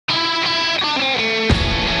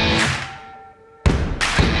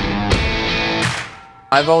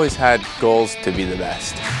I've always had goals to be the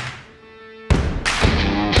best.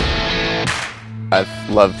 I've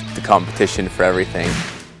loved the competition for everything.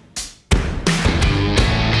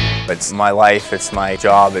 It's my life, it's my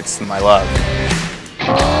job, it's my love.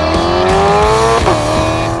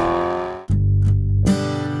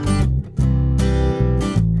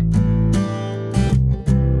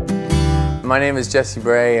 My name is Jesse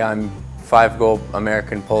Bray. I'm a 5-goal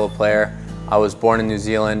American polo player. I was born in New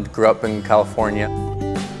Zealand, grew up in California.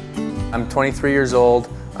 I'm 23 years old.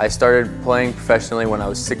 I started playing professionally when I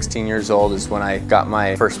was 16 years old is when I got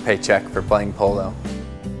my first paycheck for playing polo.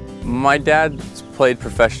 My dad's played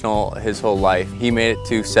professional his whole life. He made it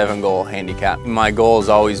to 7-goal handicap. My goal has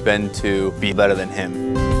always been to be better than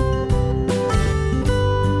him.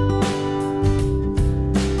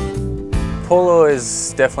 Polo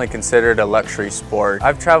is definitely considered a luxury sport.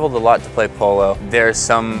 I've traveled a lot to play polo. There's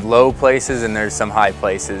some low places and there's some high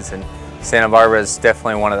places, and Santa Barbara is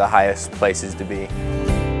definitely one of the highest places to be.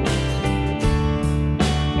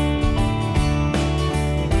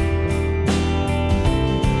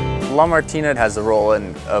 La Martina has a role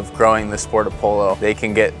of growing the sport of polo. They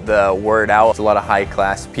can get the word out. There's a lot of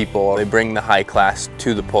high-class people. They bring the high class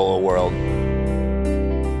to the polo world.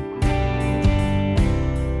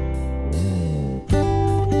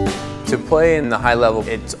 To play in the high level,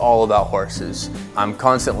 it's all about horses. I'm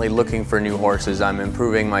constantly looking for new horses. I'm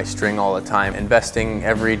improving my string all the time, investing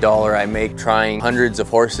every dollar I make, trying hundreds of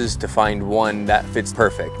horses to find one that fits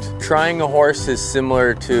perfect. Trying a horse is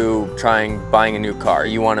similar to buying a new car.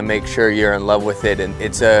 You want to make sure you're in love with it, and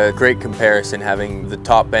it's a great comparison having the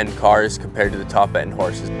top-end cars compared to the top-end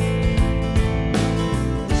horses.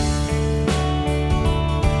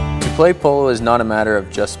 To play polo is not a matter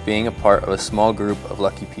of just being a part of a small group of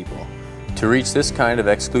lucky people. To reach this kind of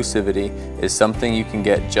exclusivity is something you can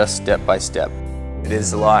get just step by step. It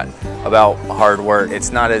is a lot about hard work.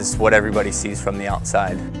 It's not as what everybody sees from the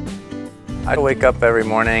outside. I wake up every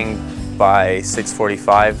morning by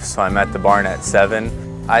 6:45, so I'm at the barn at 7.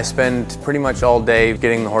 I spend pretty much all day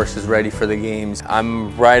getting the horses ready for the games.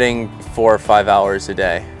 I'm riding 4 or 5 hours a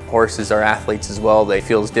day. Horses are athletes as well. They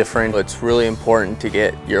feel different. It's really important to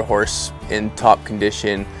get your horse in top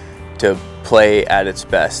condition to play at its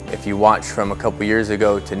best. If you watch from a couple years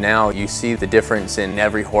ago to now, you see the difference in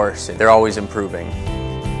every horse, and they're always improving.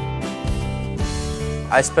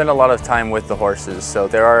 I spend a lot of time with the horses, so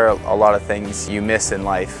there are a lot of things you miss in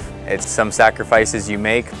life. It's some sacrifices you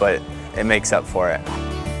make, but it makes up for it.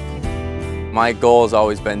 My goal has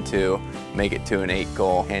always been to make it to an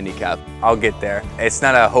 8-goal handicap. I'll get there. It's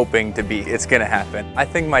not a hoping to be, it's gonna happen. I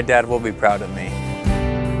think my dad will be proud of me.